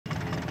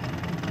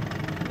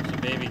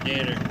baby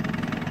gator.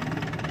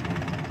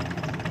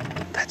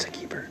 That's a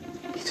keeper.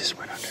 He just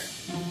went under.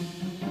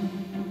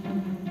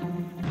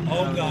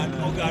 Oh God,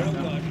 oh God, oh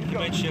God. He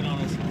might shit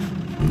on us.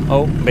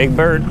 Oh, big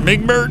bird,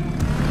 big bird.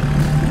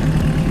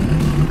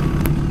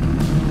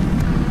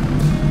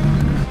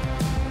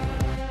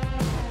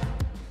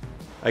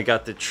 I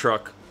got the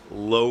truck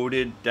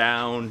loaded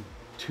down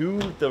to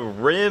the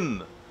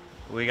rim.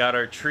 We got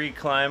our tree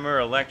climber,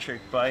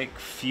 electric bike,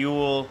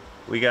 fuel.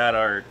 We got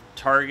our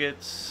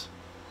targets.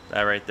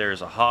 That right there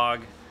is a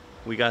hog.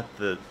 We got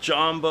the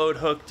John boat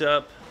hooked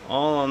up,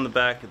 all on the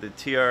back of the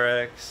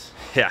TRX.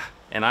 Yeah,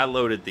 and I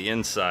loaded the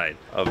inside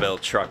of El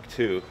truck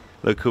too.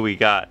 Look who we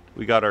got.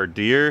 We got our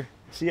deer.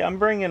 See, I'm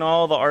bringing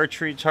all the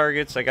archery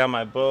targets. I got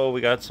my bow. We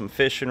got some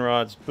fishing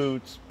rods,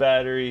 boots,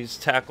 batteries,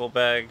 tackle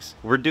bags.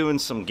 We're doing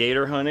some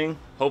gator hunting,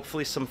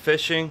 hopefully some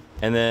fishing,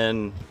 and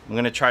then I'm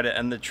gonna try to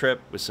end the trip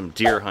with some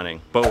deer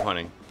hunting, bow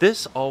hunting.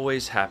 This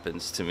always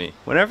happens to me.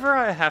 Whenever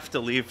I have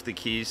to leave the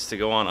Keys to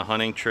go on a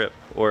hunting trip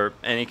or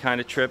any kind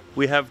of trip,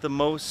 we have the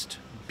most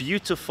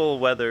beautiful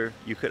weather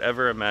you could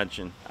ever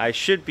imagine. I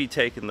should be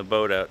taking the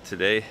boat out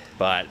today,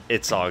 but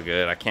it's all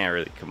good. I can't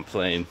really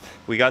complain.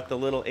 We got the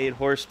little 8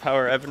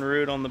 horsepower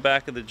Evinrude on the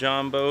back of the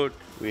John boat.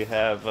 We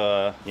have,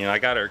 you know, I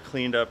got her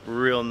cleaned up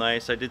real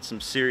nice. I did some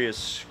serious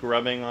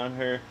scrubbing on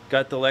her.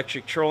 Got the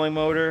electric trolling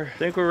motor. I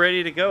think we're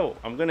ready to go.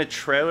 I'm gonna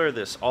trailer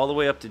this all the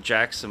way up to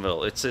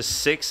Jacksonville. It's a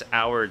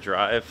 6-hour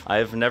drive.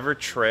 I've never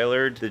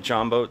trailered the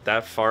John boat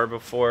that far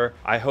before.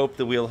 I hope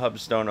the wheel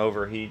hubs don't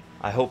overheat.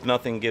 I hope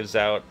nothing gives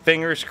out.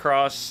 Fingers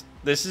crossed.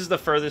 This is the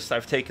furthest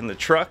I've taken the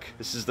truck.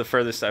 This is the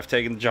furthest I've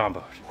taken the John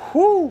boat.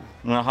 Whoo!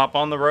 I'm gonna hop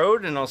on the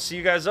road and I'll see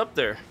you guys up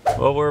there.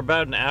 Well, we're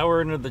about an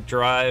hour into the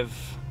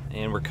drive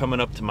and we're coming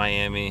up to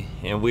Miami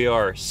and we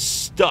are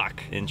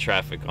stuck in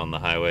traffic on the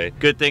highway.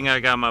 Good thing I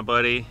got my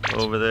buddy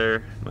over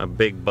there, my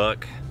big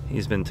buck.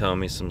 He's been telling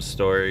me some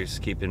stories,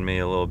 keeping me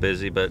a little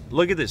busy, but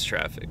look at this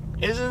traffic.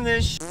 Isn't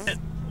this shit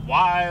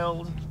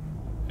wild?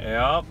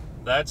 Yep,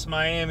 that's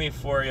Miami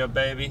for you,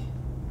 baby.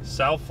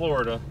 South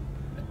Florida.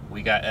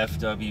 We got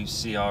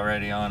FWC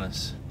already on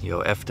us.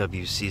 Yo,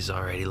 FWC's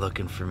already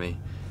looking for me.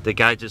 The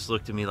guy just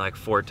looked at me like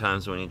 4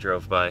 times when he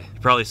drove by. He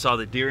probably saw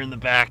the deer in the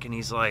back and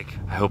he's like,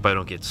 I hope I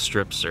don't get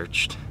strip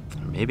searched.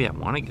 Maybe I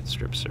want to get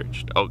strip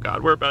searched. Oh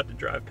God, we're about to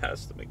drive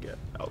past him again.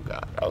 Oh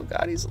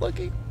God, he's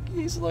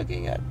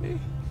looking at me.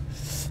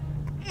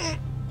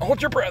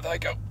 Hold your breath,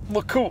 Heiko.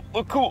 Look cool,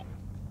 look cool.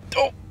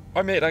 Oh,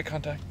 I made eye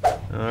contact.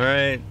 All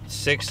right,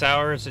 6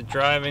 hours of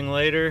driving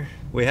later,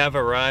 we have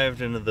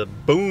arrived into the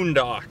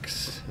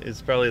boondocks.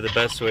 It's probably the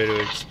best way to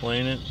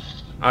explain it.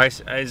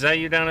 Is that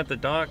you down at the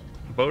dock?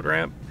 Boat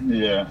ramp?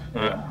 Yeah.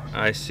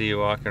 I see you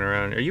walking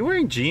around. Are you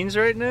wearing jeans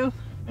right now?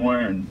 I'm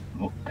wearing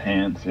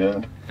pants,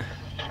 yeah.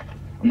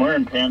 I'm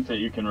wearing pants that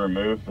you can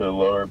remove the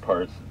lower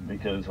parts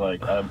because,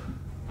 like, I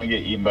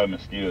get eaten by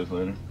mosquitoes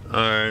later.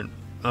 Alright.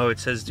 Oh, it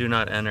says do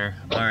not enter.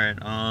 Alright,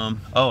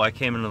 oh, I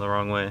came in the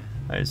wrong way.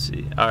 I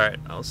see. Alright,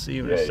 I'll see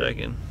you in a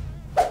second.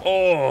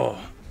 Oh!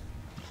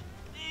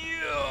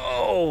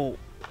 Yo!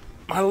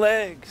 My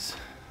legs!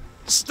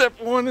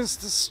 Step 1 is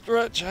to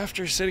stretch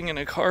after sitting in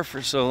a car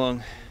for so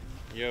long.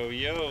 Yo,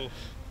 yo.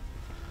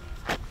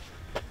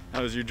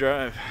 How was your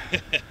drive?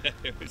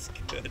 It was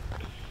good.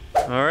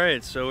 All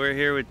right, so we're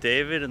here with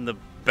David in the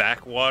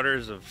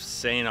backwaters of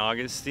St.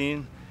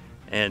 Augustine.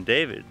 And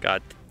David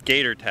got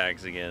gator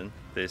tags again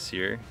this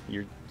year.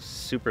 You're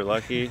super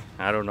lucky.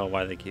 I don't know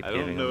why they keep giving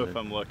them. I don't know if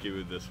I'm lucky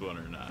with this one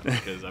or not,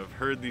 because I've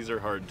heard these are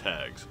hard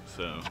tags,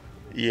 so.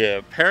 Yeah,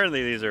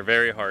 apparently these are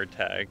very hard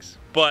tags.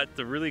 But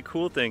the really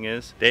cool thing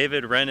is,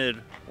 David rented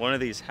one of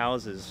these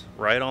houses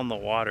right on the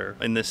water,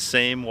 in the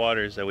same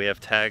waters that we have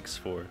tags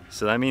for.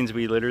 So that means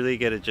we literally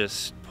get to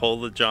just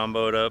pull the John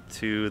boat up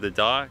to the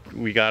dock.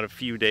 We got a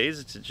few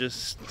days to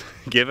just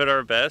give it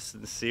our best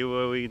and see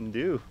what we can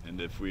do.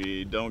 And if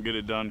we don't get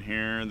it done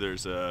here,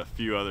 there's a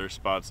few other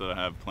spots that I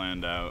have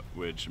planned out,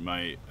 which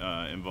might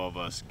involve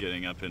us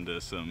getting up into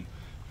some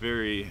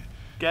very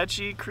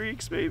sketchy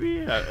creeks, maybe.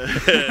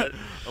 A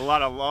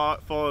lot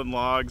of fallen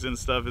logs and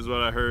stuff is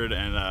what I heard,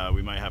 and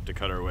we might have to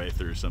cut our way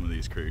through some of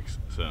these creeks.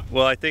 So.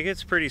 Well, I think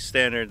it's pretty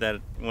standard that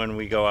when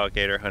we go out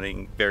gator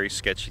hunting, very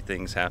sketchy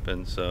things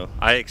happen, so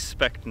I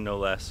expect no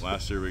less.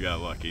 Last year we got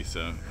lucky,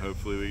 so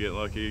hopefully we get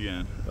lucky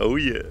again. Oh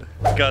yeah.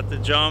 Got the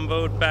John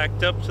boat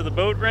backed up to the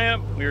boat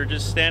ramp. We were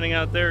just standing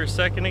out there a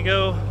second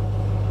ago.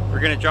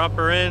 We're gonna drop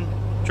her in,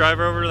 drive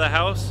her over to the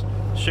house,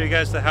 show you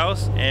guys the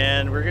house,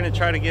 and we're gonna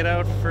try to get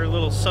out for a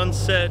little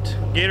sunset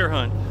gator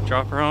hunt.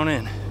 Drop her on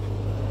in.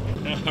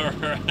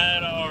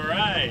 All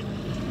right.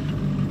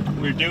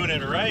 We're doing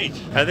it right.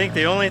 I think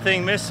the only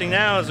thing missing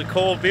now is a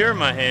cold beer in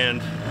my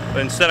hand,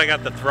 but instead I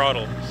got the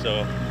throttle,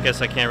 so I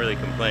guess I can't really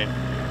complain.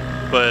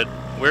 But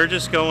we're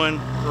just going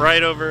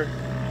right over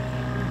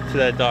to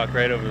that dock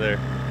right over there.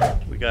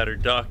 We got her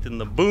docked in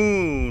the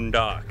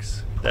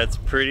boondocks. That's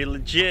pretty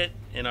legit.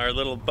 In our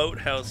little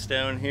boathouse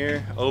down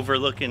here,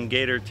 overlooking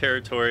gator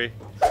territory.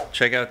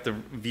 Check out the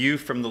view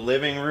from the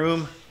living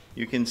room.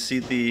 You can see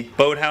the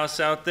boathouse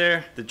out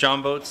there. The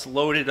John boat's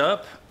loaded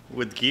up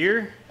with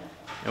gear.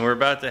 and we're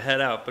about to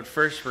head out. But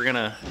first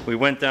we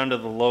went down to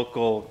the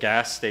local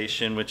gas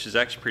station, which is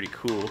actually pretty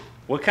cool.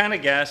 What kind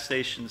of gas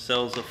station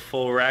sells a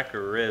full rack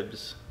of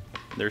ribs?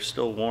 They're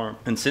still warm.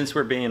 And since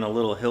we're being a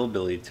little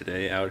hillbilly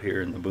today out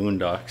here in the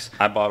boondocks,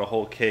 I bought a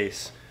whole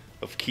case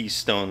of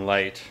Keystone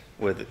Light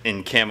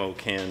in camo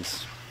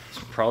cans. It's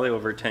probably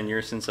over 10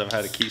 years since I've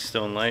had a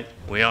Keystone Light.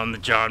 We on the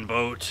John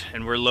boat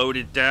and we're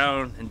loaded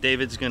down, and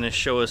David's gonna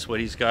show us what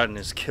he's got in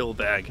his kill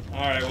bag. All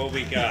right, what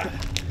we got?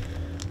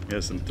 We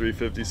got some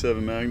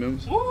 357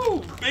 Magnums.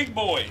 Woo, big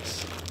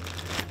boys.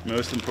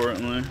 Most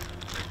importantly,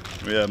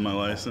 we have my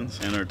license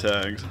and our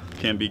tags.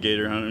 Can't be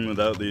gator hunting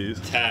without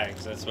these.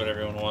 Tags, that's what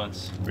everyone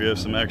wants. We have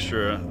some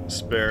extra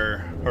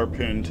spare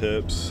harpoon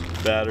tips,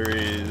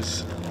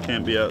 batteries.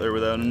 Can't be out there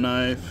without a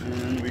knife.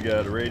 And we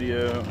got a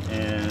radio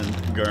and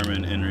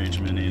Garmin InReach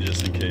Mini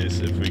just in case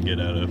if we get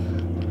out of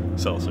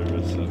cell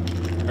service. So.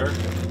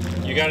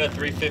 Perfect. You got a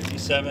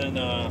 357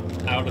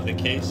 out of the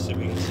case so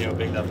we can see how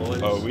big that bullet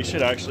is? Oh, we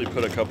should actually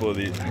put a couple of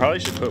these. Probably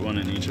should put one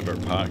in each of our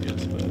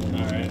pockets, but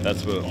alright.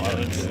 That's what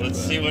let's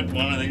see what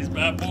one of these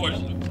bad boys.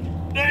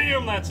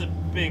 Damn, that's a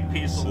big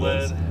piece of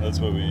lead. That's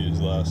what we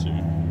used last year.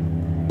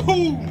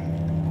 Boom!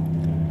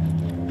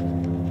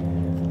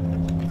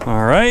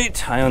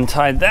 Alright, I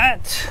untied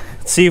that.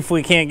 Let's see if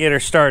we can't get her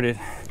started.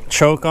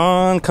 Choke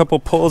on, couple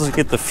pulls to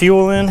get the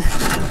fuel in.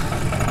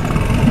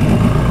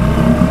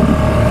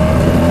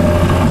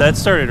 That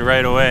started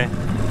right away.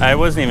 I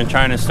wasn't even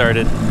trying to start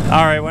it.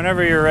 Alright,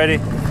 whenever you're ready,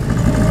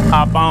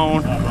 hop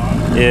on.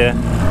 Yeah.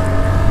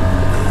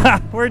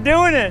 We're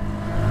doing it!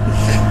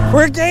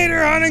 We're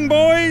gator hunting,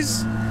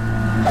 boys!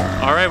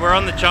 Alright, we're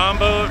on the John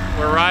boat,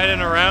 we're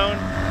riding around,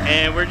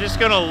 and we're just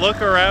gonna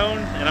look around,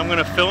 and I'm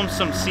gonna film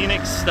some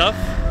scenic stuff.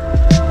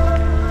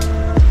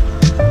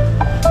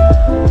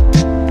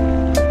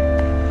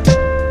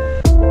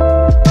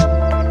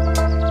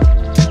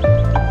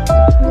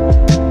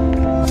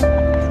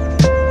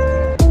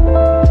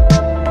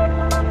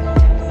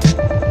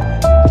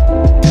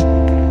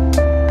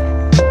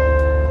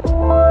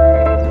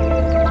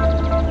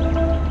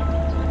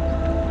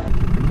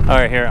 All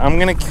right, here, I'm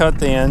gonna cut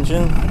the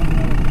engine.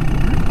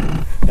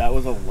 That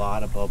was a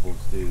lot of bubbles,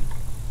 dude.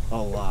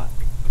 A lot.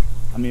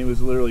 I mean, it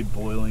was literally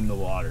boiling the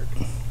water.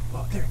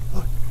 Oh, there,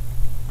 look.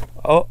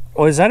 Oh,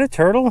 was that a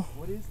turtle?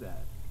 What is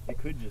that? It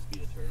could just be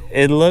a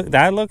turtle.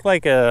 That looked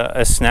like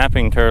a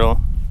snapping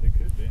turtle. It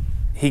could be.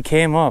 He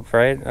came up,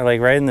 right?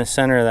 Like right in the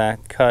center of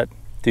that cut.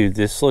 Dude,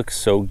 this looks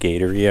so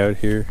gatory out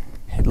here.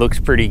 It looks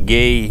pretty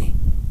gay-tory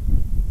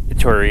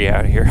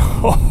out here.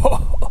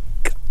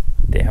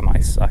 Damn, I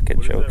suck at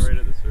jokes. Is that right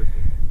at the surface?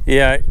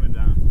 Yeah. It went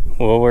down.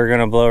 Well, we're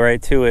gonna blow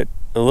right to it.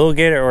 A little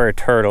gator or a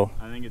turtle?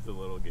 I think it's a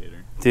little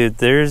gator. Dude,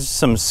 there's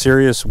some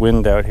serious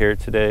wind out here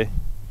today.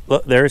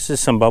 Look, there's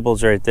just some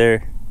bubbles right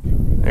there.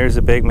 There's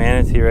a big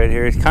manatee right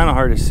here. It's kind of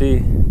hard to see.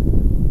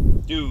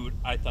 Dude,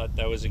 I thought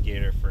that was a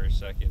gator for a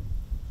second.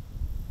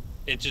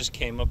 It just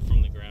came up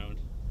from the ground.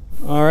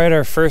 All right,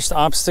 our first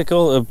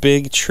obstacle, a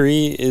big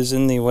tree is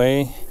in the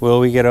way.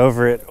 Will we get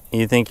over it?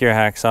 You think your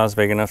hacksaw's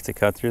big enough to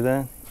cut through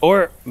that?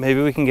 Or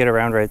maybe we can get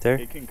around right there.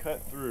 It can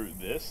cut through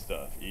this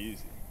stuff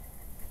easy.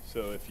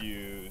 So if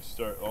you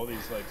start all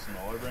these like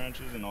smaller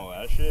branches and all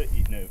that shit,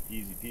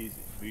 easy peasy.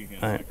 We can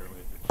make our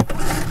way through.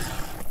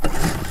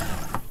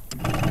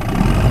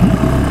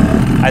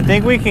 I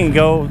think we can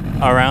go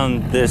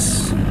around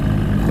this.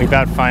 We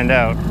about to find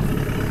out.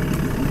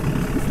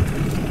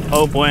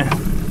 Oh boy.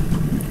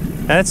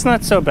 That's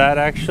not so bad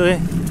actually.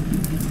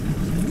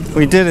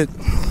 We did it.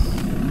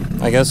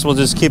 I guess we'll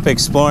just keep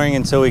exploring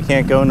until we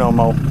can't go no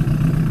more.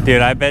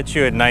 Dude, I bet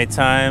you at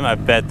nighttime, I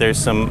bet there's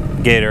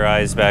some gator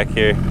eyes back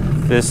here.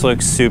 This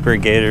looks super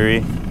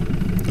gatory.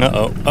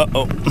 Uh-oh,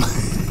 uh-oh.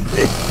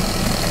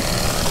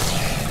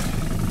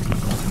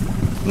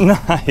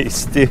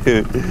 Nice,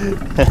 dude.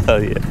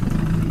 Hell yeah.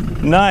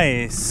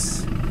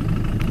 Nice.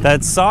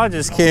 That saw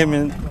just came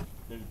in.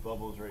 There's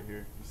bubbles right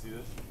here. You see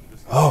this?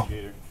 This could Oh. be a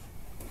gator.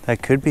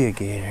 That could be a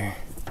gator.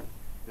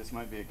 This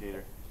might be a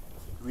gator.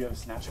 Do we have a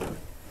snatch gun?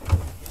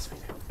 Yes, we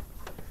do.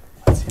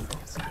 Let's see if we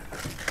can see it.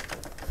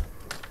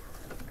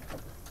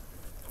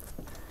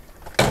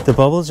 The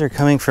bubbles are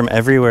coming from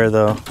everywhere,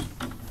 though.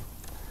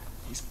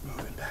 He's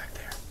moving back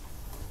there.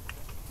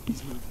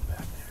 He's moving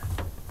back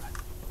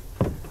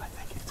there. I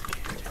think it's a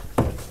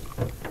gator.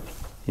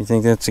 You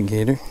think that's a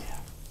gator?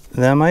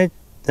 Yeah.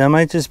 That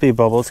might just be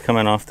bubbles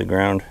coming off the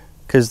ground,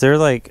 cause they're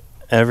like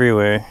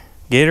everywhere.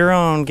 Gator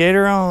on,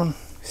 gator on.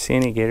 See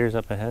any gators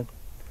up ahead?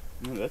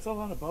 No, that's a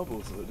lot of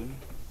bubbles, though, dude.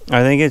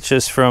 I think it's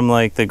just from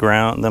like the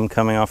ground, them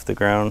coming off the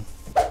ground.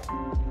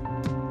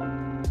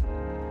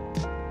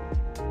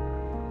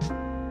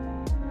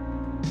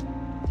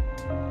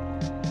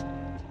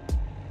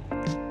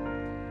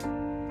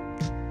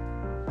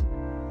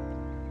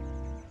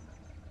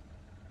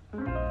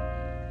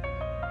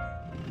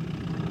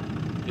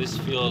 This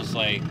feels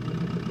like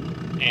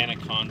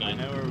anaconda. I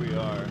know where we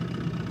are.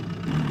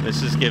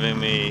 This is giving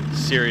me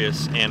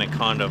serious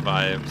anaconda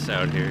vibes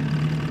out here.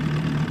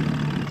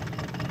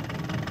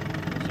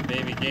 There's a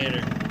baby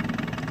gator.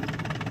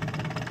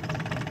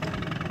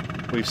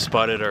 We've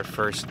spotted our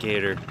first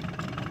gator.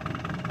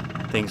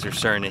 Things are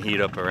starting to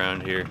heat up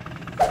around here.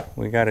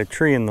 We got a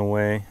tree in the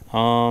way.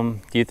 Do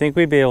you think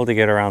we'd be able to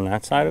get around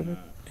that side of it?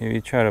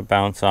 Maybe try to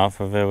bounce off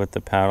of it with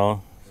the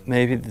paddle.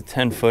 Maybe the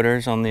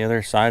 10-footers on the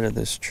other side of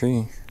this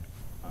tree.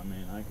 I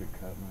mean, I could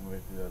cut my way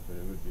through that, but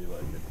it would be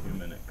like a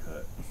 2-minute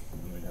cut.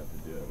 And we'd have to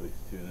do at least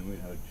 2, and then we'd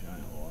have a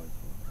giant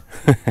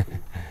log.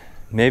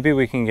 Maybe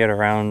we can get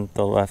around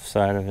the left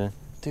side of it.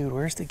 Dude,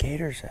 where's the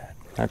gators at?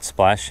 That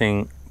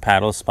splashing,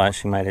 paddle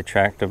splashing might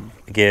attract a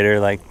gator,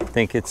 like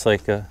think it's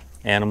like a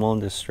animal in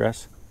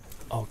distress.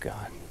 Oh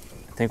God,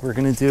 I think we're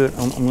gonna do it.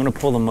 I'm gonna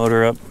pull the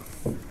motor up.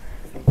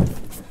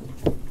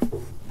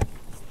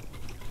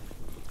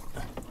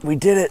 We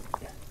did it.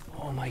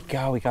 Oh my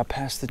God, we got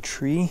past the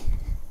tree.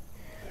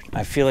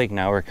 I feel like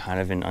now we're kind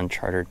of in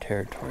uncharted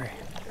territory.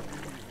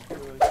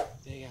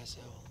 Big ass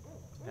owl.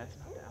 That's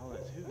not the owl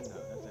that's hooting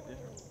though, that's a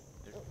different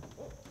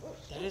one.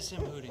 That is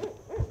him hooting.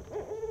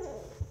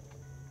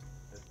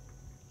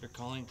 They're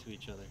calling to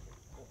each other.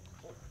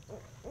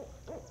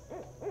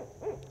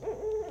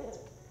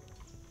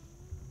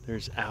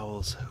 There's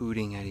owls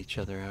hooting at each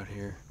other out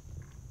here.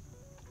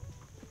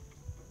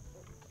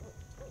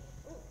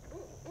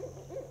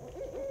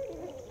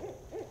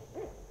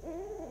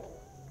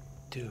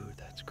 Dude,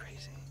 that's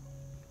crazy.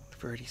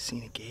 We've already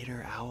seen a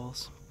gator,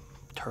 owls,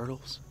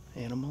 turtles,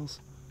 animals,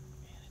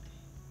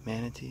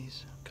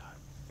 manatees. God,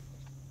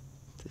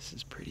 this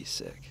is pretty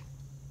sick.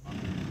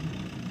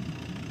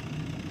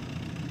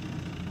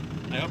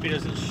 I hope he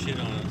doesn't shit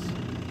on us.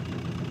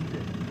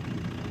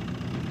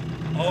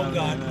 Oh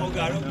God, oh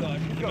God, oh God.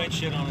 He might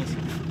shit on us.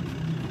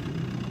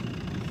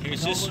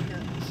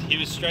 He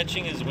was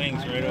stretching his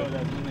wings right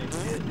over.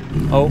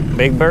 Oh,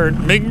 big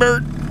bird, big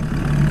bird.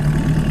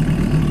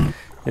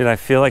 Dude, I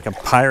feel like a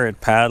pirate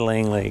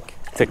paddling like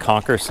to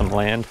conquer some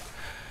land.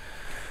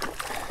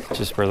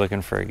 Just we're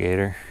looking for a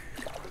gator.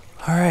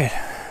 All right,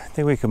 I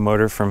think we can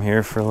motor from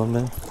here for a little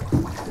bit.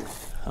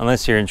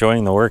 Unless you're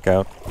enjoying the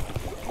workout.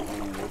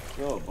 There's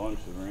still a bunch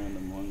of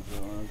random ones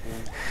though, aren't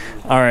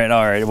there?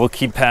 All right, we'll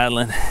keep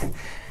paddling.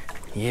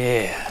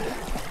 Yeah.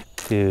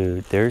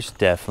 Dude, there's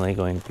definitely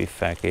going to be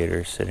fat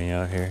gators sitting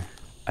out here.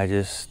 I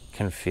just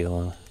can feel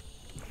them.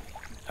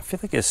 I feel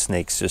like a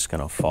snake's just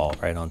gonna fall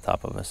right on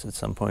top of us at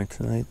some point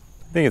tonight.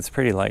 I think it's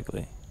pretty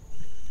likely.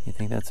 You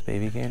think that's a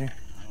baby gator?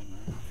 I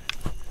don't know.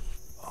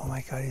 Oh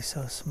my God, he's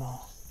so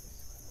small.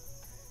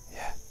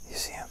 Yeah, you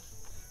see him.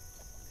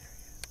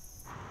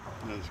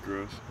 That's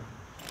gross.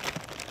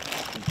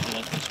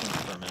 Let this one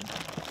ferment.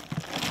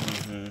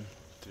 Mm-hmm.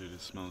 Dude,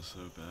 it smells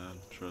so bad.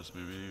 Trust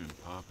me, we didn't even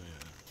pop it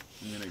yet.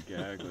 I'm gonna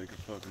gag like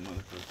a fucking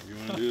motherfucker. You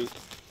wanna do this?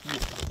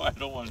 I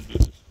don't want to do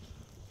this.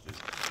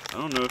 I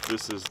don't know if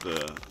this is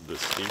the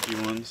stinky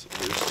ones.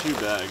 There's 2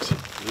 bags.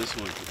 This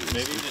one could be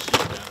Maybe stinky. just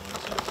use that one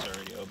since it's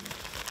already open.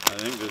 I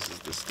think this is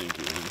the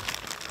stinky one.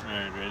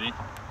 Alright, ready?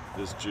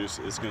 This juice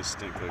is gonna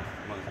stink like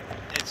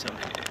motherfucker. It's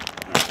okay.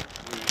 Alright,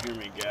 you're gonna hear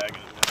me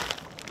gagging.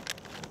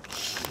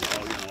 You're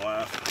all gonna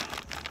laugh.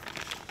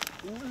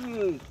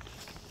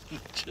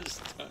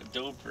 Just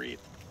don't breathe.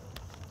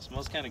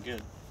 Smells kind of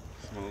good.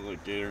 Smells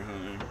like gator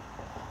hunting.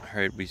 All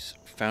right, we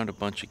found a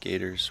bunch of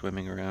gators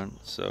swimming around,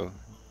 so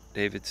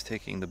David's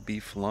taking the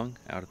beef lung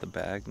out of the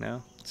bag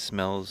now. It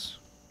smells,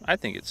 I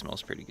think it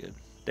smells pretty good.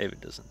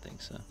 David doesn't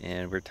think so.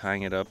 And we're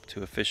tying it up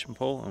to a fishing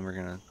pole and we're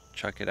gonna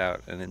chuck it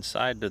out. And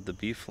inside of the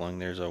beef lung,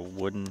 there's a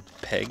wooden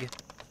peg.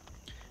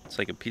 It's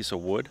like a piece of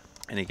wood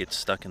and it gets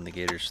stuck in the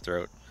gator's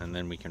throat and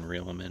then we can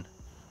reel him in.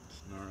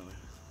 It's gnarly.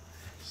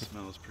 It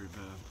smells pretty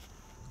bad.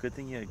 Good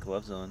thing you had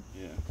gloves on.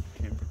 Yeah,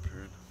 came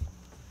prepared.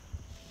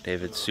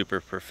 David's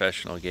super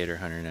professional gator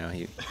hunter now.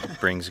 He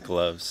brings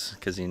gloves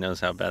because he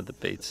knows how bad the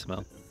baits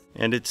smell.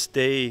 And it's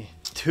day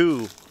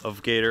 2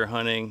 of gator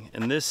hunting,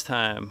 and this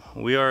time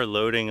we are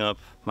loading up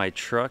my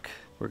truck.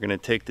 We're gonna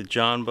take the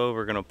John boat,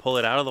 we're gonna pull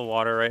it out of the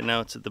water right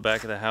now. It's at the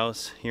back of the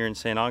house here in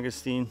St.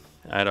 Augustine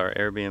at our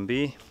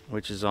Airbnb,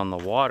 which is on the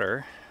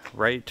water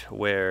right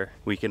where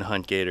we can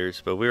hunt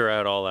gators. But we were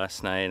out all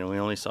last night and we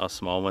only saw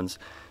small ones.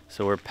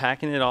 So we're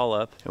packing it all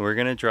up and we're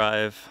gonna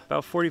drive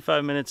about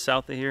 45 minutes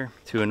south of here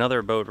to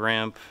another boat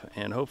ramp,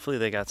 and hopefully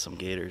they got some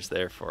gators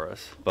there for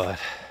us. But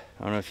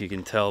I don't know if you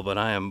can tell, but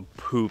I am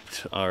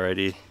pooped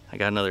already. I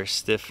got another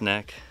stiff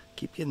neck.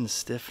 Keep getting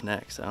stiff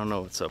necks. I don't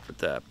know what's up with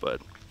that,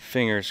 but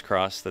fingers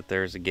crossed that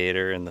there's a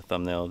gator in the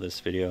thumbnail of this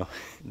video.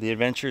 The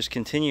adventures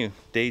continue.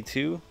 Day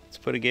 2, let's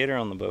put a gator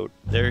on the boat.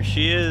 There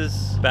she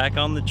is, back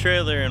on the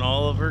trailer in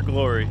all of her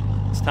glory.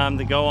 It's time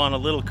to go on a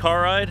little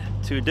car ride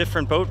to a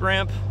different boat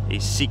ramp, a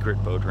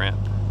secret boat ramp.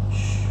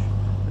 Shh.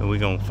 And we're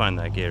gonna find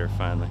that gator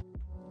finally.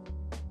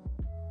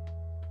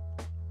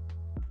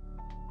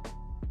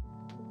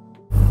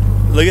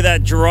 Look at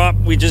that drop.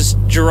 We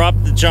just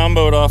dropped the John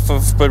boat off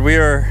of, but we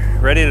are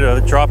ready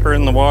to drop her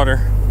in the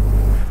water.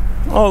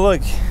 Oh,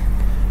 look,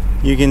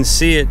 you can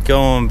see it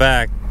going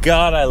back.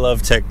 God, I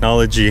love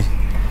technology.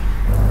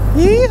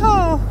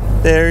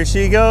 Yeehaw! There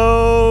she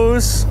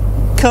goes.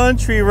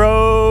 Country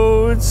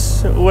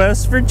roads,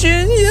 West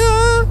Virginia.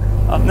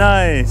 Oh,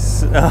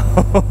 nice.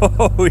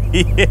 Oh,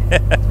 yeah.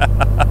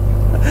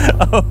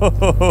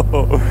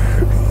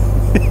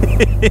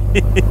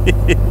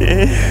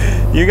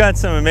 You got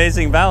some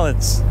amazing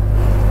balance.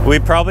 We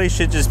probably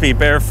should just be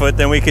barefoot,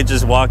 then we could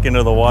just walk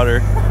into the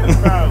water.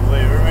 Probably.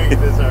 We're making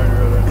this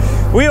harder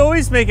than we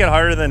always make it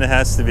harder than it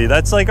has to be.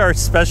 That's like our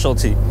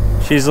specialty.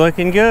 She's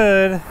looking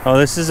good. Oh,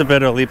 this is a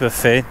bit of a leap of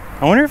faith.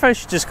 I wonder if I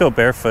should just go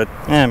barefoot.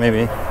 Yeah,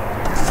 maybe.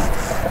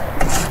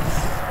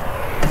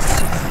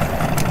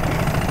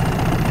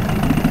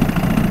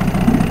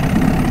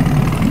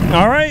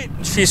 All right,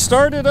 she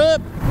started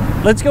up.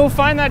 Let's go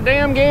find that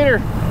damn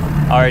gator.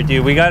 All right,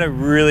 dude, we gotta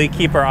really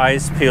keep our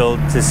eyes peeled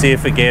to see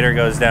if a gator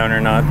goes down or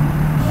not.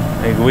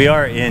 Like, we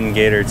are in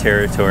gator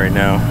territory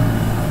now.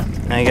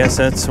 I guess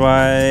that's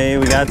why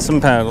we got some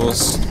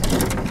paddles.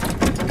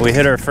 We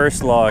hit our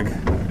first log.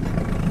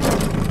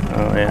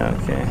 Oh yeah,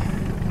 okay.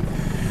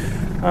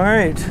 All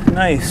right,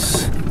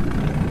 nice.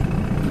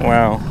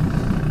 Wow,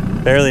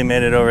 barely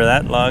made it over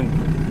that log.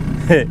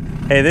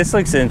 Hey, this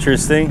looks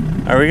interesting.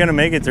 Are we gonna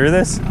make it through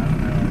this? I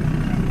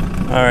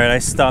don't know. All right, I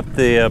stopped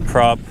the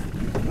prop.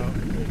 Oh,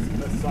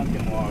 it's a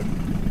sunken log.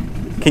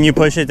 Can you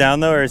push it down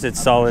though, or is it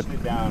solid? Push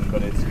it down,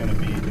 but it's gonna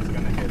hit it.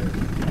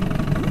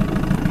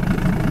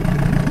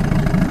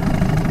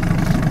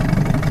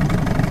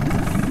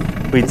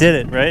 We did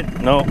it, right?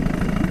 No,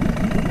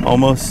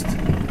 almost.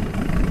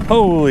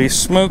 Holy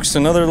smokes,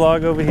 another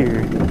log over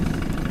here.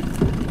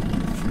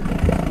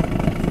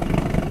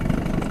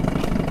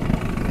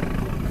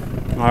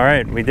 All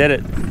right, we did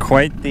it.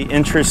 Quite the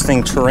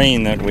interesting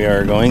terrain that we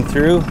are going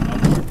through.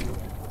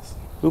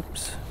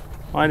 Oops,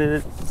 why did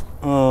it?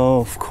 Oh,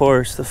 of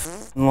course, the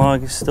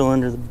log is still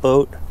under the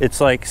boat.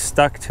 It's like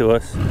stuck to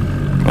us.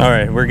 All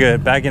right, we're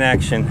good, back in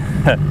action.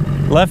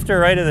 Left or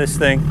right of this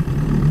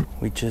thing?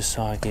 We just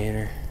saw a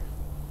gator.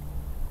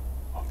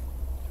 Oh,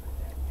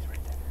 he's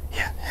right there.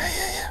 Yeah.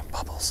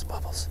 Bubbles.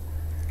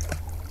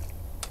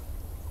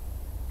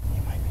 He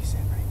might be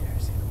sitting right there.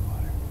 See the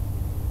water?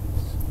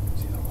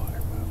 See the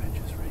water moving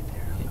just right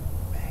there on the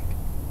bank?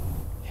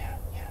 Yeah.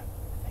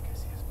 I think I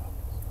see his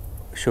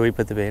bubbles. Should we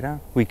put the bait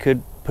on? We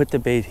could put the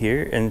bait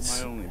here and. It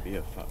might only be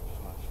a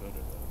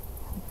 5-footer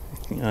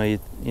though. You know,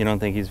 you don't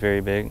think he's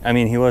very big? I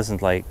mean, he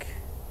wasn't like.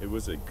 It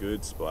was a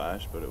good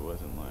splash, but it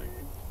wasn't like.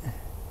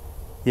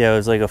 Yeah, it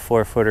was like a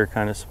 4-footer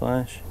kind of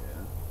splash.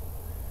 Yeah.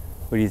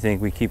 What do you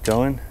think? We keep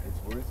going?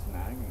 It's worth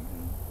snagging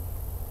him.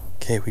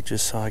 Okay, we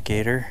just saw a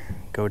gator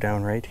go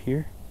down right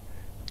here.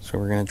 So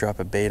we're gonna drop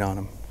a bait on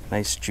him.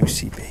 Nice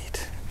juicy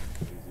bait.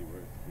 Is he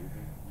worth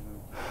keeping? You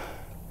know?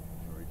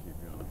 Or we keep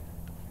going?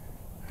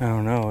 I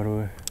don't know. What do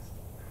we...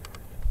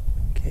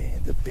 Okay,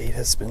 the bait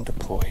has been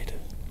deployed.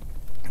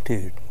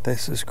 Dude,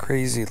 this is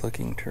crazy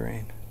looking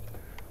terrain.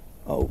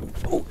 Oh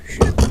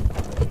shit.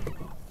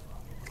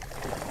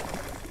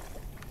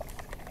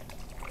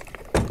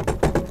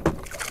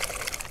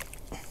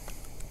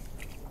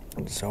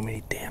 So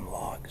many damn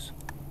logs.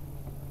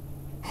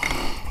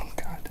 Oh,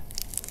 God.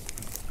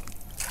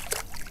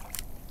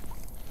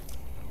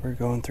 We're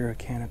going through a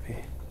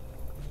canopy.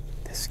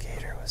 This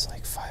gator was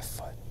like 5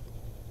 foot,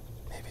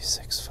 maybe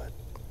 6 foot.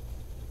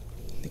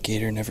 The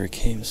gator never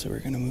came, so we're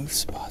gonna move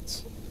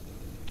spots.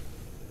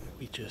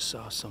 We just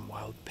saw some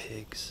wild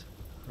pigs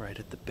right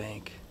at the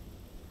bank.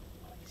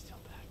 Oh, he's still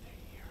back there,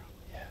 you hear him?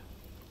 Yeah.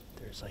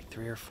 There's like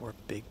 3 or 4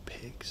 big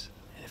pigs.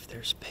 And if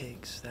there's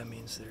pigs, that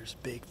means there's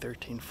big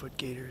 13-foot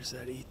gators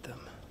that eat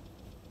them.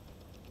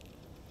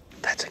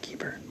 That's a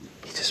keeper.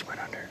 He just went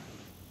under.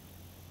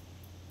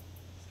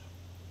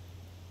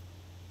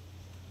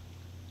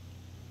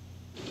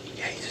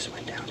 Yeah, he just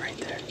went down right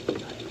there.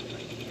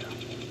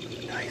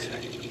 No,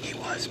 he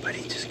was, but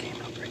he just came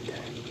up right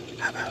there.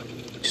 How about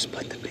just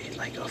put the bait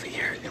like over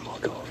here and we'll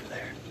go over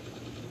there.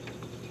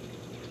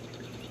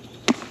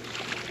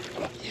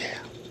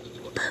 Yeah,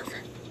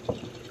 perfect.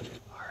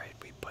 All right,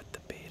 we put the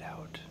bait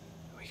out.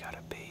 We got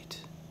a bait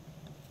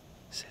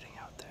sitting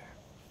out there.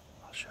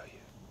 I'll show you.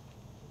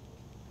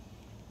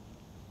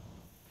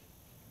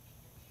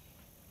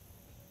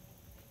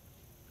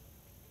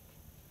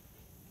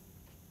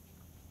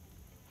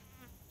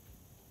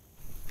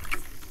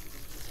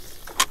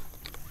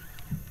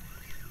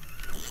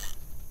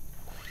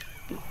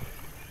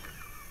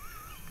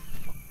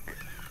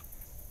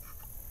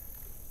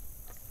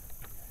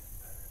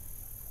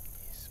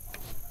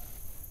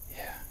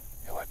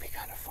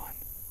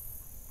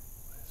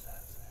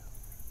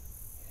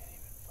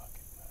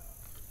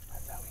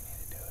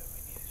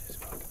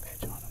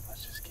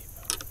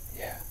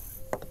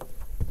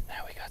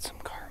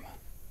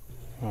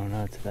 Oh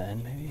no, to the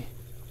end maybe?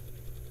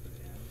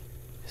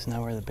 Isn't that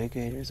where the big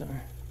gators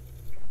are?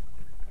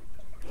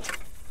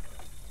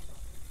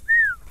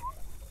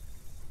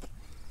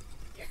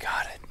 You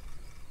got it.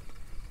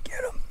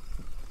 Get him.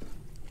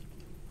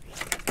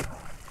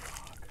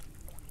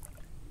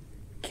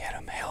 Get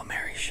him, Hail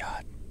Mary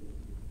shot.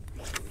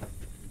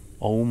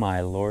 Oh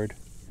my Lord.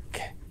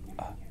 Okay.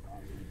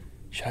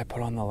 Should I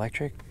put on the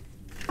electric?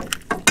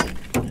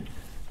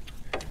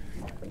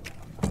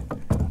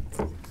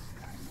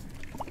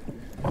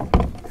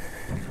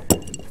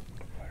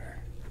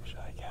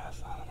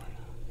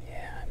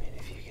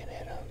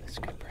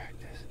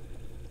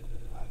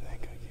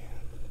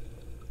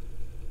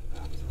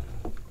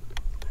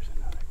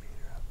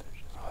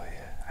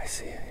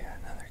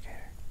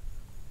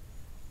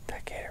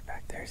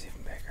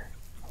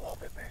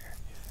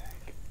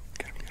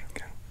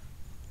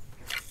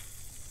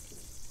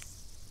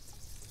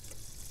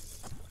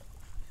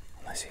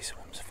 as he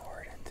swims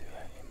forward into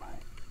it, he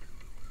might.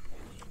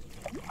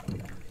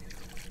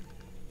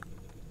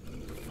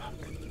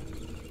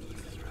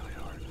 This is really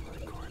hard to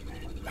like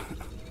coordinate.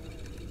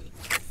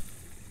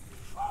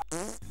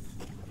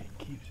 It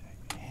keeps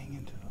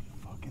hanging to the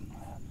fucking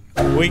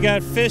lab. We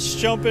got fish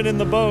jumping in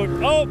the boat.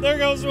 Oh, there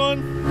goes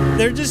one.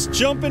 They're just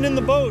jumping in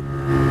the boat.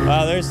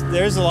 Wow, there's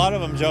a lot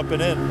of them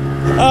jumping in.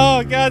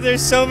 Oh God,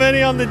 there's so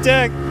many on the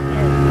deck.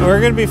 We're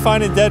gonna be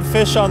finding dead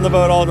fish on the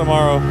boat all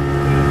tomorrow.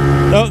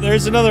 Oh,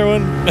 there's another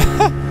one.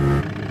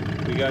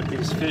 We got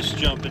these fish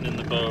jumping in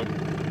the boat.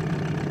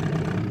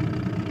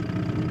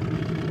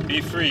 Be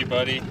free,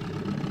 buddy. Oh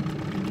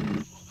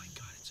my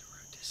God, it's a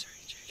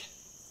rotisserie chicken.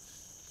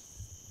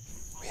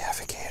 We have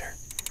a gator.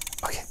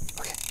 Okay.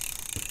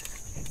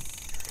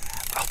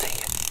 I'll take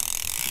it.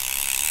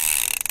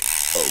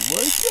 Oh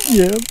my God.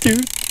 Yeah,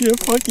 dude. Yeah,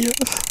 fuck yeah.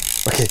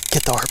 Okay,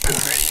 get the harpoon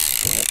ready.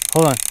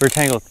 Hold on, we're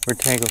tangled.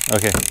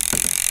 Okay.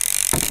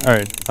 All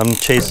right, I'm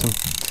chasing.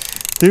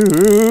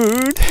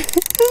 Dude.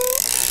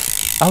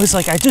 I was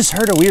like, I just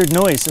heard a weird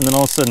noise, and then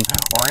all of a sudden,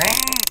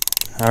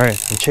 all right,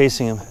 I'm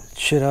chasing him.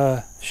 Should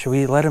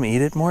we let him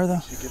eat it more though?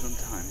 You should give him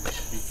time. It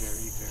should be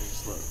very, very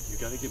slow. You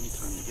gotta give me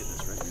time to get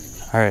this ready.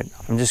 All right,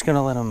 I'm just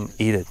gonna let him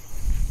eat it.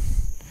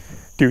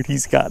 Dude,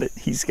 he's got it.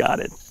 He's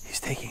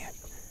taking it.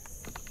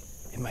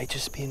 It might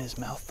just be in his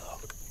mouth though.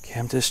 Okay,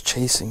 I'm just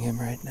chasing him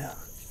right now.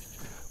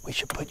 We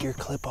should put your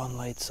clip-on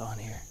lights on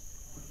here.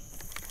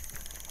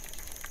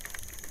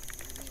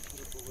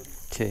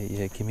 Okay,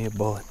 yeah, give me a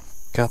bullet.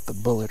 Got the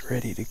bullet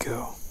ready to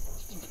go.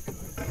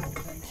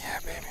 Yeah,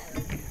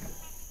 baby.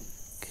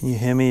 Can you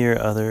hand me your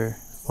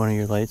one of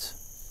your lights?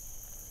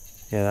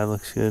 Yeah, that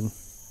looks good.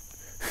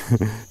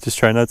 Just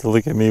try not to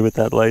look at me with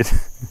that light.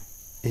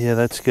 Yeah,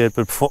 that's good,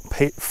 but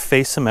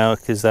face him out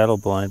because that'll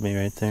blind me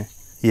right there.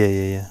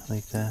 Yeah,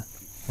 like that.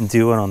 And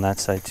do one on that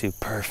side too.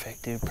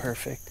 Perfect, dude,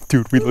 perfect.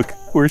 Dude,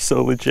 we're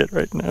so legit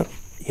right now.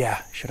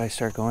 Yeah, should I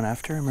start going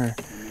after him or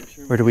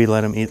do we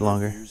let him eat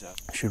longer?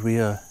 Should we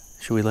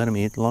let him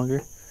eat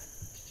longer?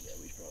 Yeah,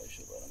 we probably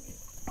should let him eat.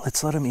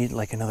 Let's let him eat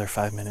like another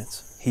 5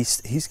 minutes.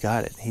 He's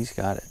got it.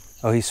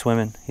 Oh, he's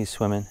swimming. Is he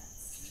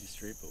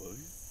straight below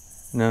you?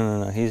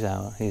 No, he's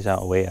out. He's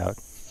out, way out.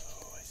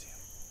 Oh, I see him.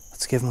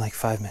 Let's give him like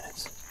 5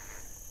 minutes.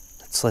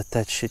 Let's let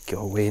that shit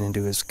go way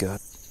into his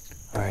gut.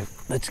 All right,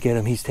 let's get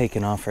him. He's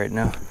taking off right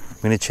now.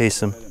 I'm gonna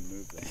chase him.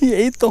 He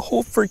ate the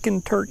whole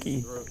freaking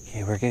turkey.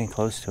 Okay, we're getting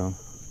close to him.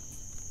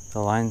 The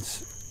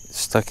line's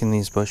stuck in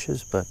these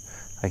bushes, but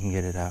I can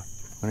get it out.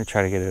 I'm gonna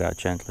try to get it out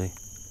gently.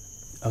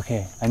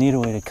 Okay, I need a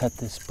way to cut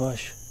this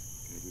bush.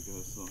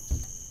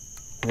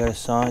 We got a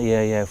saw?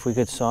 Yeah, if we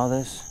could saw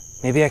this.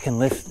 Maybe I can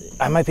lift,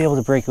 I might be able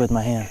to break it with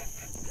my hand.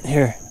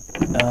 Here,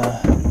 all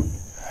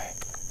right.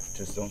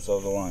 Just don't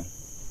saw the line.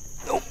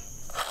 Nope.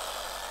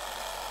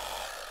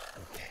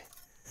 Okay,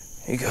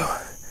 here you go.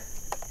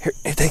 Here,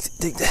 take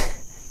that.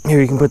 Here,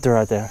 you can put the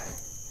rod down.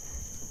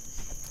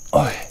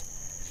 Okay.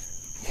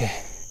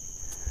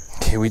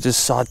 Okay, we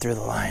just sawed through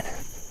the line.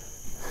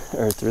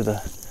 Or through the...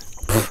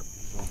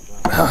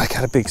 Oh, I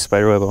got a big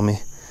spider web on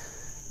me.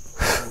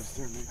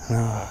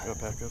 No.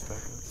 Back up.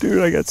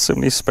 Dude, I got so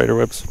many spider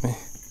webs on me.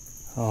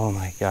 Oh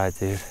my God,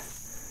 dude.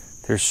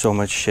 There's so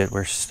much shit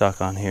we're stuck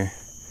on here.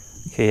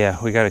 Okay, yeah,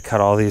 we gotta cut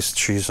all these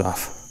trees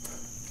off.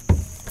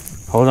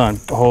 Hold on.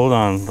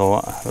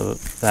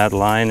 That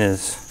line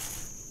is...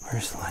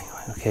 Where's the line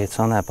going? Okay, it's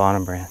on that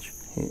bottom branch.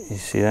 You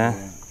see that?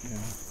 Yeah.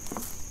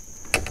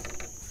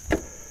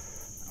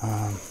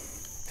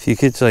 If you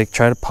could like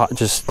try to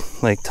just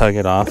like tug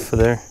it off of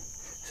there.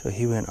 So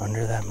he went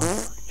under that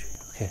motherfucking tree.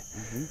 Okay. I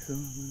think so.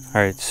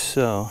 All right,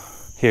 so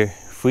here,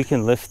 if we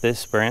can lift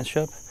this branch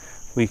up,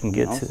 we can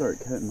get I'll to... start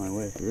cutting my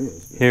way through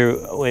this. Here,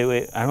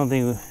 wait. I don't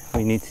think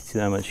we need to do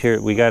that much. Here,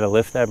 we gotta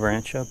lift that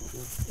branch up.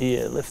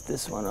 Yeah, lift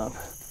this one up.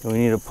 And we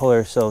need to pull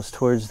ourselves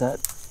towards the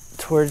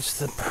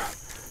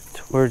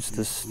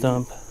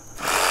stump.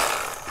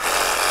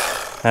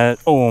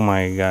 Oh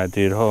my God,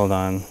 dude, hold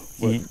on.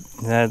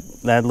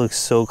 That looks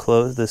so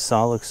close. The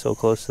saw looks so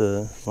close to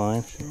the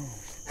line.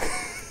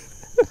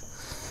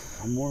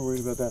 I'm more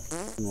worried about that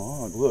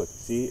log. Look,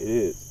 see, it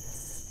is.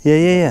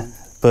 Yeah.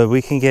 But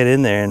we can get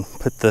in there and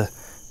put the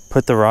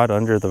rod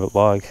under the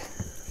log.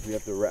 We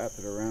have to wrap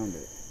it around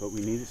it, but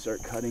we need to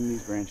start cutting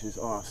these branches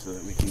off so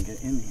that we can get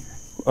in here.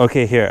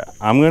 Okay, here,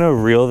 I'm gonna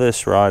reel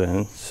this rod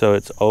in so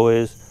it's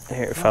always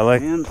here. If I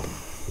like, man,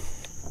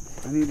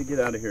 I need to get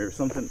out of here.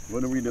 Something.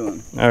 What are we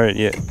doing? All right,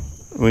 yeah,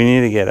 we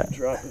need to get out.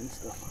 Dropping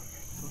stuff.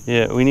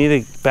 Yeah, we need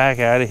to back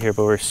out of here,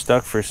 but we're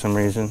stuck for some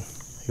reason.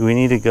 We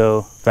need to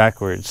go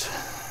backwards.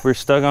 We're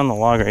stuck on the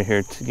log right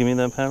here. Give me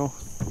that paddle.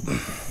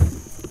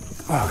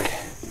 Okay,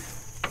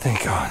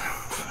 thank God.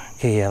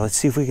 Okay, yeah, let's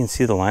see if we can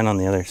see the line on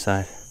the other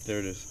side. There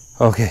it is.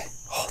 Okay.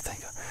 Oh,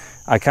 thank God.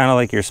 I kind of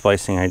like your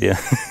splicing idea.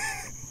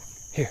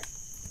 Here,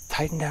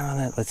 tighten down on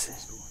that. Let's see.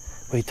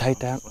 Wait,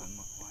 tighten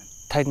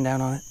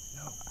down on it.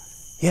 No.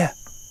 Yeah.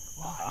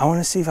 Why? I want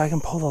to see if I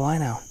can pull the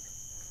line out.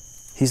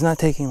 He's not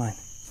taking line.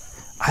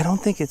 I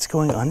don't think it's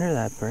going under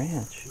that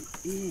branch.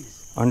 It is.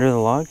 Under the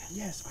log?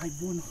 Yes, I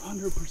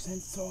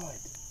 100% saw it.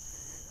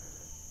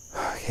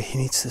 Okay, he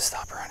needs to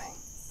stop running.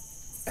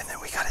 And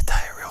then we gotta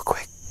tie it real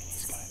quick.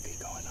 He's gonna be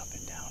going up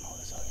and down all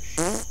this other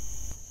shit.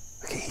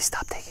 Okay, he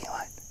stopped taking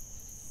line.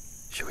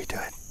 Should we do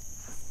it?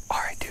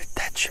 Alright, dude,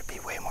 that should be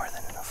way more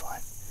than enough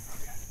line.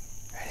 Okay.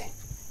 Ready?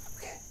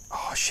 Okay.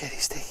 Oh shit,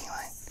 he's taking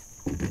line.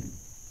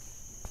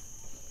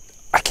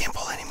 I can't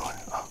pull anymore.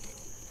 Oh.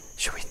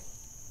 Should we?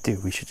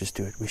 Dude, we should just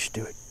do it. We should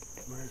do it.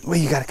 Wait,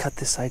 you gotta cut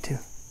this side too.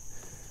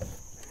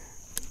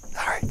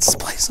 Alright,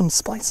 splice him,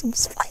 splice him,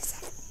 splice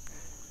him.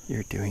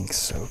 You're doing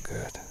so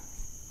good.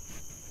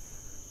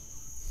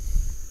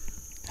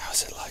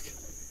 How's it look?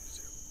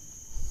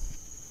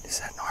 Is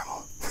that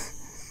normal?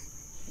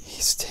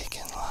 He's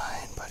taking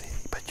line, buddy,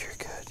 but you're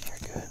good, you're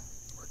good.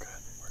 We're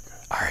good, we're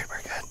good. Alright,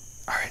 we're good.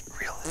 Alright,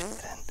 reel it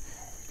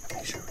in.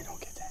 Make sure we don't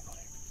get tangled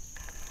here.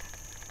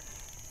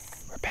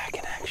 We're back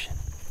in action.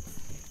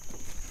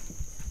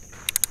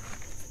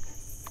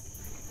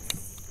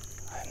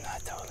 I'm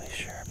not totally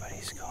sure, but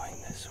he's going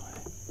this way.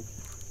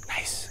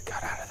 Nice,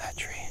 got out of that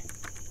tree.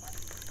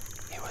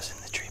 He was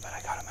in the tree, but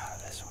I got him out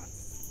of this one.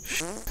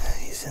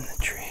 He's in the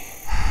tree.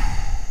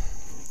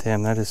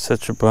 Damn, that is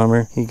such a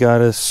bummer. He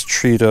got us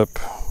treed up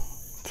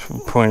to a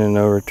point of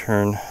no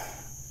return.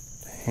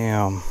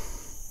 Damn.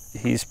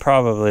 He's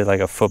probably like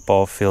a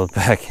football field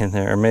back in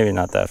there, or maybe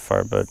not that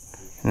far, but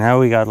now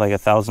we got like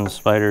 1,000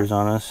 spiders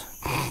on us.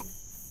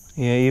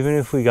 Yeah, even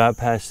if we got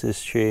past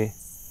this tree,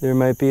 there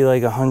might be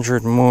like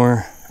 100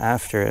 more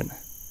after it.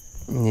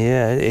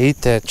 Yeah, it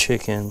ate that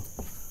chicken.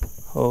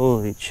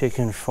 Holy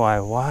chicken fly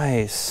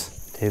wise.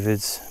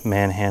 David's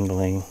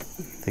manhandling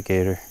the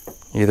gator.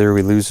 Either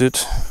we lose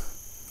it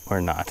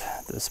or not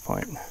at this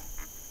point.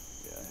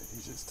 Yeah,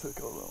 he just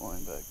took all the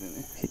line back,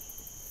 didn't he?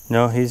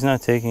 No, he's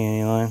not taking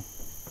any line.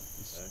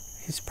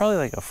 He's probably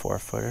like a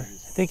 4-footer.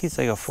 I think he's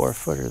like a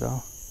 4-footer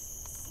though.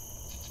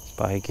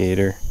 Bye,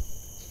 gator.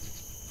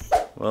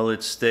 Well,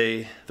 it's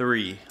day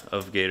 3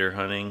 of gator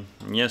hunting.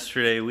 And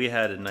yesterday we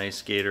had a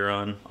nice gator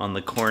on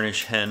the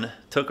Cornish hen.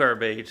 Took our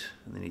bait,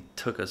 and then he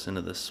took us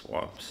into the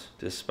swamps.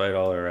 Despite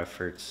all our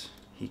efforts,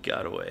 he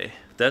got away.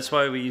 That's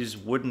why we use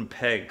wooden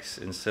pegs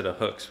instead of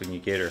hooks when you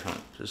gator hunt,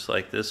 just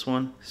like this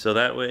one. So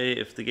that way,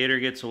 if the gator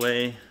gets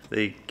away,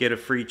 they get a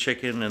free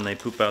chicken and they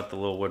poop out the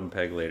little wooden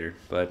peg later.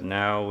 But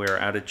now we're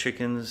out of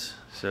chickens,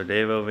 so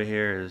Dave over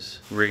here is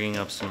rigging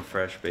up some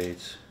fresh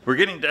baits. We're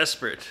getting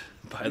desperate,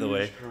 by the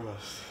way.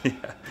 Yeah.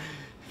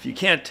 If you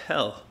can't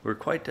tell, we're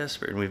quite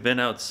desperate, and we've been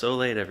out so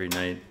late every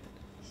night.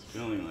 It's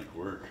feeling like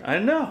work. I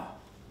know.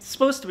 It's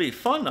supposed to be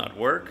fun, not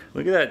work.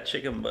 Look at that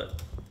chicken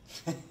butt.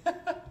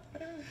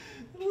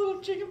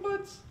 Little chicken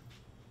butts.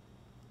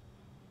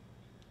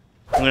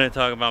 I'm gonna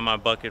talk about my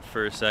bucket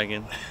for a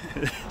second.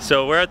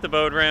 So we're at the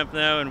boat ramp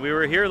now, and we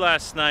were here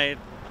last night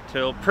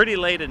till pretty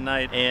late at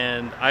night,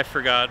 and I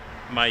forgot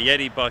my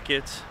Yeti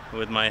bucket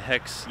with my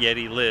Hex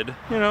Yeti lid.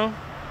 You know,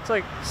 it's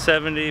like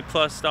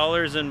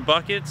 $70+ in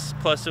buckets,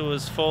 plus it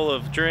was full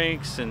of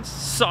drinks and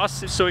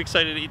sausage. So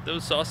excited to eat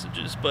those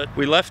sausages, but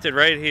we left it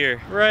right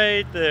here,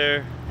 right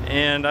there.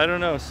 And I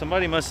don't know,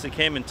 somebody must have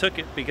came and took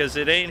it because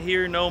it ain't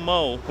here no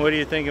mo. What do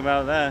you think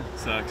about that?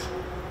 Sucks.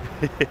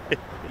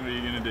 What are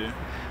you gonna do?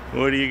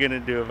 What are you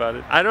gonna do about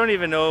it? I don't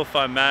even know if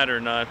I'm mad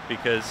or not,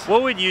 because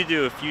what would you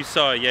do if you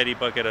saw a Yeti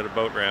bucket at a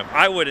boat ramp?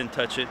 I wouldn't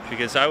touch it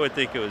because I would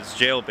think it was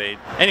jailbait.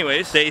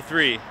 Anyways, day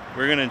 3.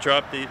 We're gonna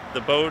drop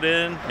the boat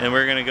in, and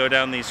we're gonna go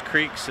down these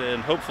creeks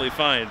and hopefully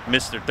find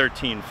Mr.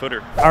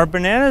 13-footer. Are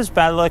bananas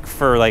bad luck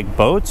for like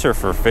boats or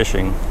for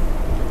fishing?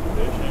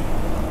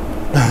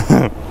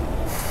 Fishing.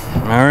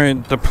 All right,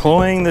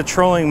 deploying the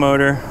trolling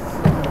motor.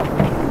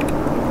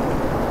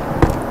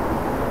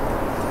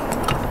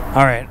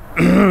 All right,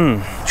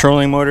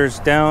 trolling motor's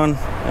down,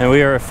 and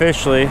we are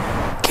officially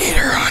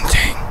gator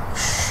hunting.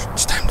 Shh,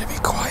 it's time to be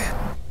quiet.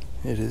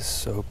 It is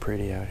so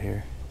pretty out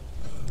here.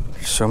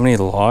 There's so many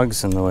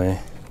logs in the way.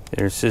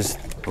 There's just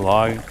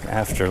log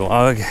after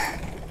log.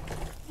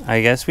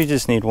 I guess we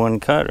just need one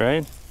cut,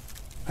 right?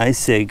 I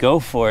say go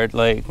for it,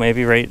 like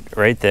maybe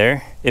right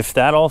there. If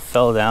that all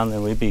fell down,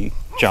 then we'd be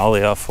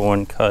jolly off for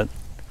one cut.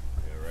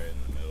 Yeah, right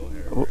in the middle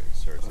here where it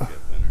starts to get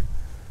thinner.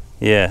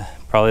 Yeah,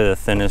 probably the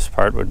thinnest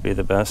part would be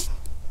the best.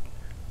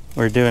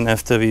 We're doing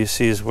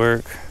FWC's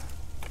work.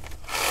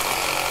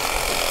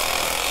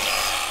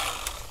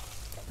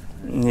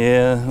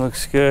 Yeah,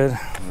 looks good.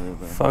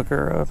 Fuck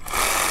her up.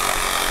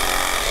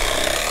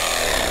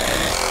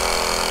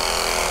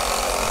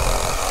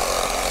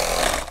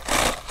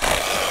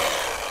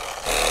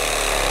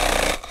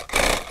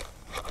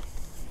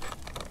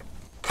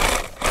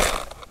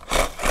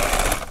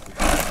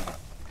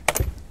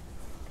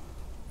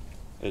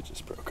 It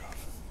just broke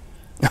off.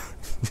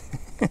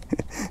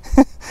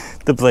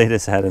 The blade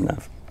has had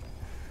enough.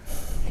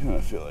 I kind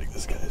of feel like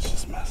this guy's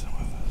just messing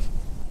with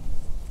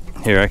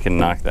us. Here, I can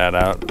knock that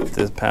out with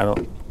this paddle.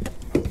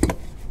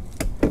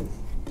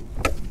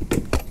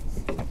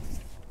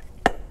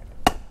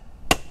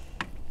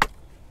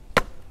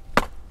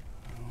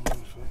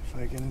 If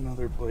I get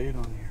another blade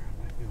on here,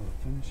 I might be able to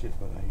finish it,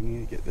 but I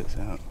need to get this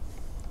out.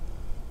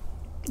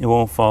 It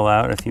won't fall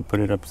out if you put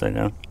it upside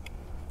down.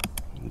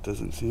 It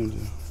doesn't seem to.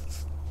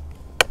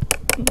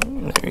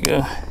 There we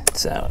go.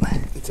 It's out.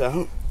 It's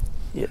out?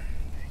 Yep.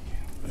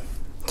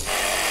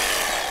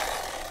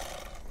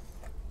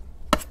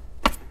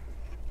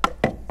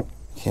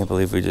 Can't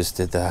believe we just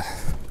did that.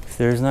 If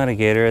there's not a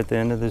gator at the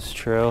end of this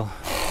trail.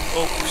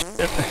 Oh,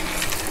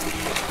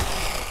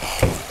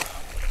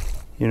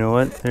 you know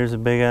what? There's a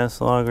big ass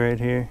log right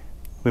here.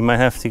 We might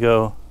have to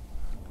go.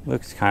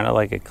 Looks kind of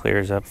like it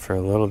clears up for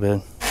a little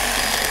bit.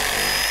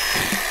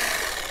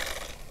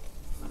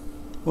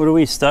 What are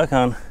we stuck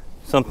on?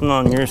 Something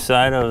on your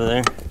side over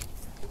there.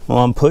 Well,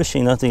 I'm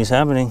pushing, nothing's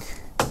happening.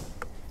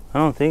 I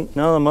don't think,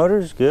 no, the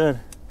motor's good.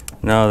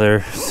 No,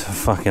 there's a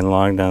fucking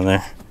log down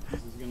there.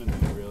 This is gonna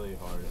be really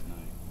hard at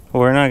night.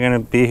 We're not gonna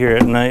be here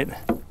at night.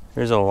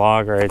 There's a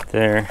log right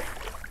there.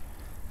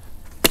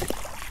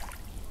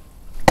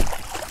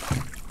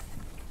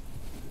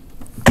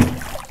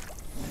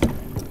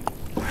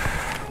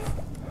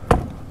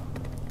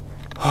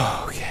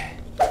 Okay.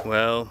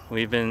 Well,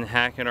 we've been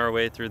hacking our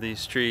way through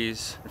these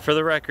trees. For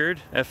the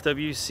record,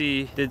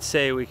 FWC did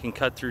say we can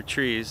cut through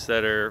trees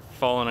that are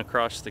falling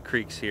across the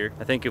creeks here.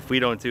 I think if we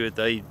don't do it,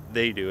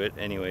 they do it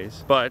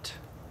anyways. But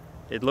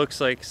it looks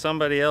like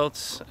somebody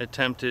else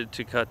attempted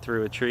to cut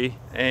through a tree,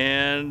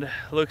 and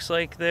looks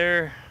like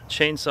their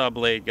chainsaw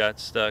blade got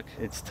stuck.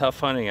 It's tough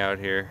hunting out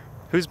here.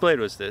 Whose blade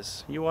was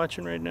this? You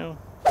watching right now?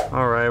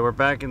 All right, we're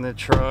back in the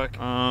truck.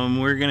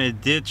 We're gonna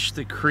ditch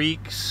the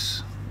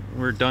creeks.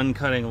 We're done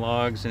cutting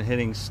logs and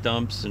hitting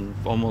stumps and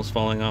almost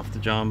falling off the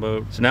john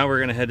boat. So now we're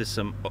gonna head to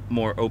some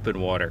more open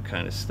water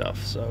kind of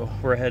stuff. So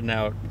we're heading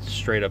out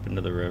straight up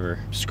into the river.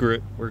 Screw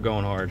it, we're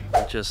going hard.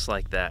 Just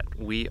like that,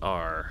 we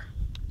are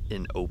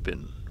in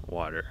open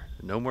water.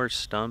 No more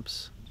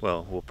stumps.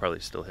 Well, we'll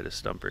probably still hit a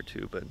stump or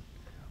two, but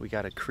we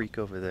got a creek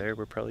over there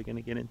we're probably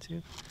gonna get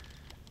into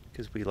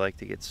because we like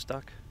to get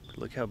stuck. But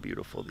look how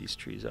beautiful these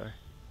trees are.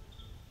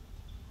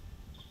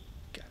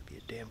 Gotta be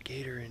a damn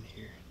gator in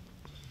here.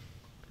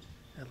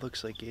 That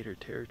looks like gator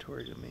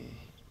territory to me.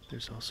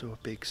 There's also a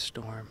big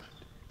storm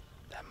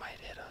that might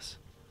hit us.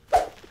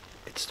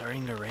 It's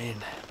starting to rain.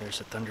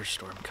 There's a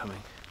thunderstorm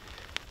coming.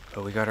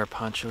 But we got our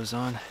ponchos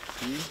on.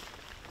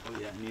 Oh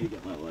yeah, I need to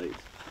get my lights.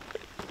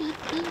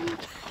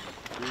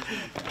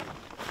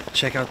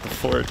 Check out the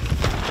fort.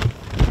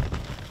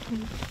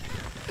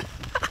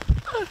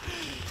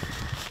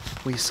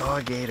 We saw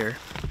a gator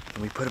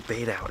and we put a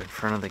bait out in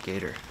front of the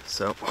gator.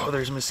 So, oh,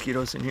 there's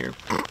mosquitoes in here.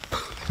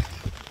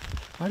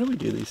 Why do we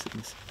do these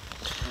things?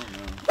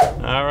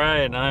 All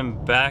right,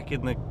 I'm back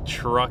in the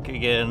truck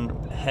again,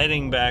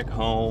 heading back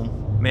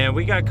home. Man,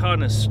 we got caught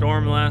in a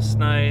storm last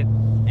night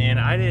and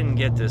I didn't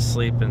get to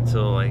sleep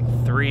until like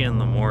 3 in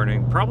the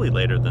morning, probably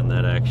later than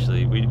that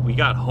actually. We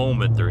got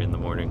home at 3 in the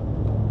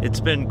morning. It's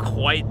been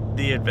quite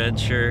the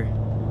adventure.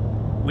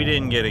 We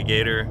didn't get a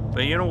gator,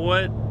 but you know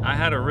what? I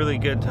had a really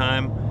good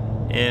time.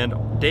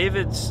 And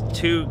David's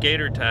 2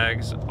 gator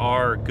tags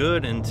are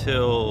good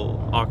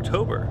until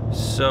October.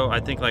 So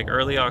I think like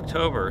early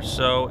October.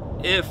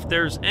 So if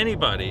there's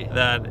anybody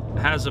that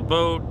has a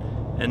boat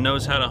and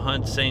knows how to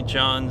hunt St.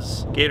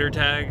 John's gator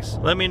tags,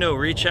 let me know,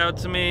 reach out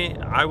to me.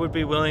 I would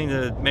be willing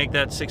to make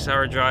that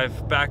 6-hour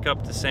drive back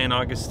up to St.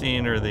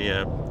 Augustine or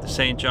the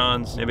St.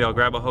 John's. Maybe I'll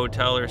grab a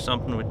hotel or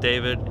something with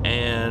David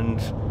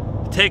and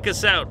take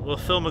us out. We'll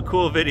film a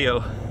cool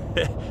video.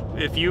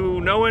 If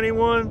you know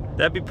anyone,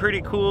 that'd be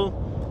pretty cool.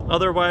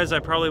 Otherwise, I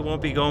probably won't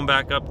be going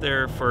back up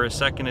there for a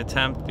second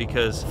attempt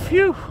because,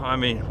 phew, I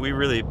mean,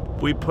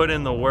 we put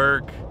in the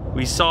work.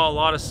 We saw a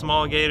lot of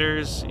small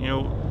gators. You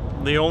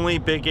know, the only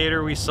big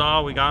gator we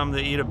saw, we got him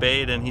to eat a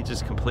bait and he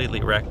just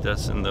completely wrecked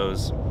us in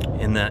those,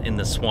 in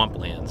the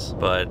swamplands.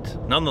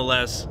 But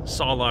nonetheless,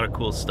 saw a lot of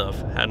cool stuff,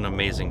 had an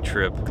amazing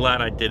trip.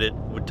 Glad I did it,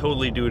 would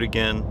totally do it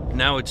again.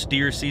 Now it's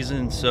deer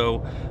season,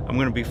 so I'm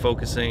gonna be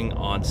focusing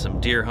on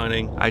some deer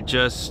hunting. I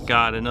just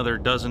got another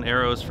dozen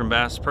arrows from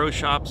Bass Pro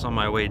Shops on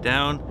my way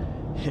down,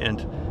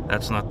 and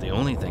that's not the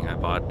only thing I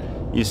bought.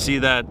 You see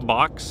that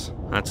box?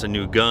 That's a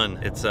new gun.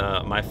 It's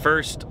my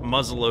first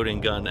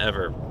muzzleloading gun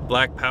ever.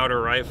 Black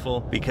powder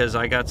rifle, because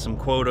I got some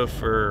quota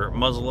for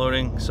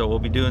muzzleloading, so we'll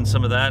be doing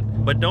some of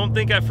that. But don't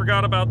think I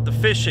forgot about the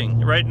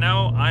fishing. Right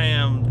now, I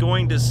am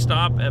going to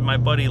stop at my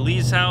buddy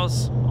Lee's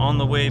house on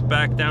the way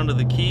back down to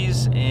the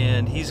Keys,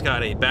 and he's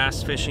got a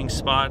bass fishing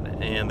spot,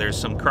 and there's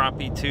some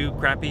crappie too,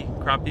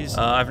 crappies.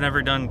 I've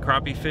never done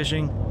crappie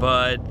fishing,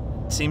 but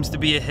seems to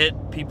be a hit.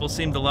 People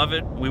seem to love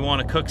it. We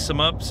want to cook some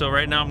up, so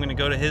right now I'm going to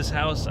go to his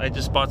house. I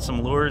just bought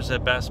some lures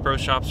at Bass Pro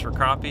Shops for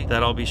crappie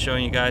that I'll be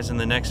showing you guys in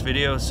the next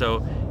video,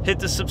 so hit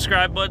the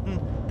subscribe button.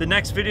 The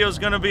next video is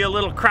going to be a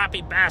little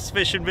crappie bass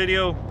fishing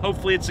video.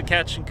 Hopefully it's a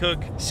catch and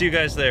cook. See you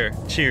guys there.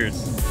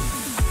 Cheers.